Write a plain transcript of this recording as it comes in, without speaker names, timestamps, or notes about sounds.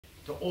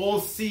to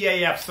all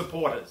CAF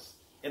supporters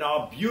in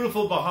our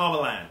beautiful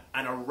Bahamaland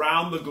and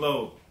around the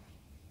globe.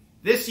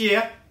 This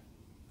year,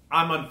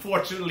 I'm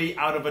unfortunately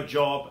out of a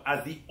job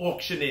as the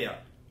auctioneer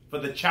for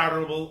the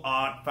Charitable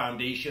Art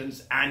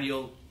Foundation's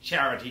annual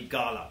charity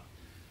gala,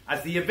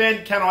 as the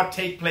event cannot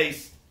take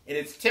place in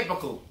its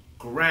typical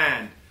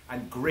grand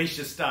and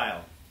gracious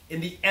style in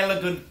the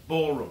elegant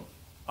ballroom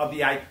of the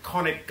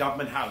iconic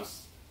Government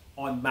House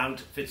on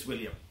Mount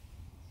Fitzwilliam.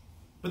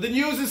 But the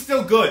news is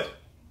still good.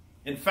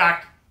 In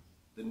fact,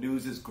 the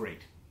news is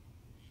great.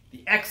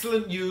 The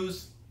excellent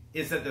news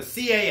is that the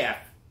CAF,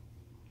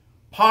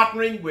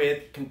 partnering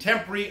with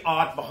Contemporary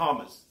Art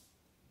Bahamas,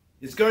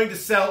 is going to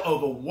sell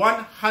over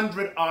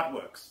 100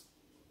 artworks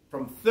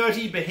from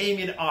 30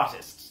 Bahamian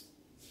artists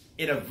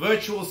in a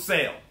virtual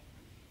sale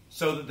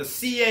so that the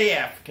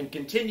CAF can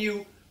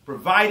continue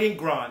providing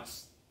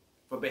grants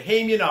for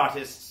Bahamian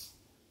artists,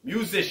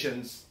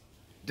 musicians,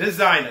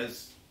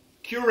 designers,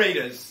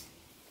 curators,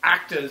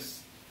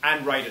 actors,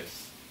 and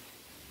writers.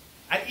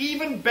 And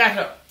even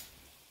better,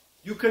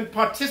 you can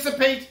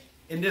participate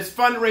in this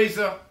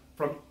fundraiser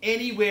from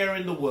anywhere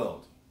in the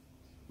world,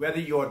 whether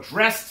you're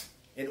dressed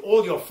in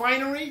all your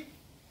finery,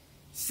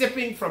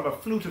 sipping from a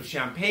flute of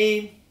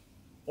champagne,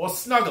 or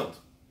snuggled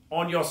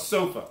on your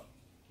sofa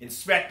in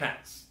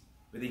sweatpants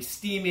with a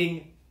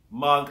steaming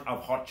mug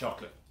of hot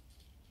chocolate.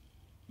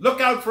 Look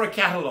out for a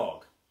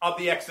catalogue of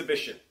the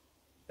exhibition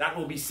that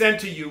will be sent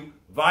to you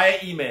via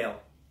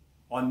email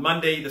on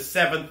Monday, the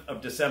 7th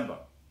of December.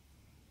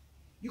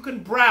 You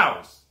can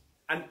browse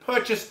and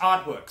purchase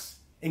artworks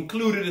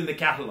included in the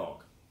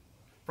catalogue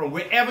from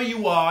wherever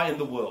you are in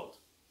the world.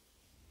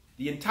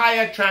 The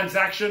entire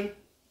transaction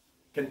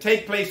can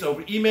take place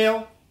over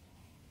email.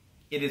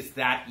 It is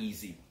that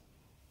easy.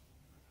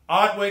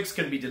 Artworks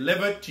can be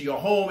delivered to your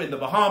home in the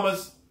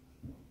Bahamas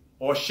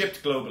or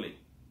shipped globally.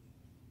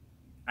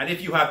 And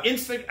if you have an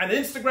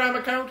Instagram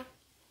account,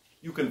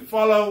 you can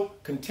follow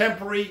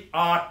Contemporary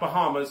Art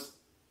Bahamas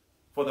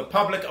for the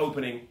public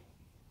opening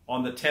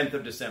on the 10th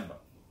of December.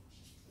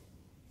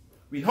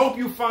 We hope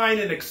you find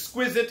an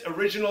exquisite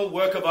original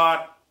work of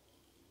art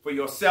for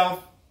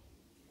yourself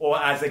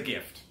or as a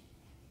gift.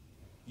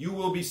 You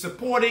will be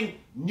supporting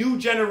new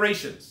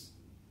generations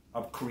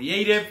of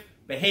creative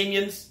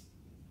Bahamians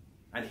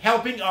and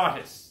helping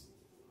artists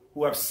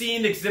who have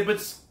seen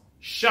exhibits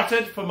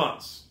shuttered for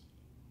months,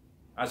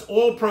 as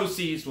all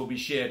proceeds will be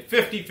shared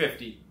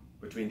 50-50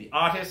 between the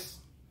artists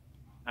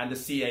and the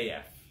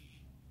CAF.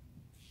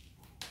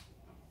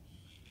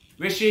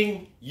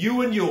 Wishing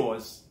you and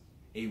yours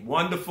a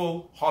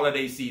wonderful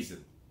holiday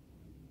season.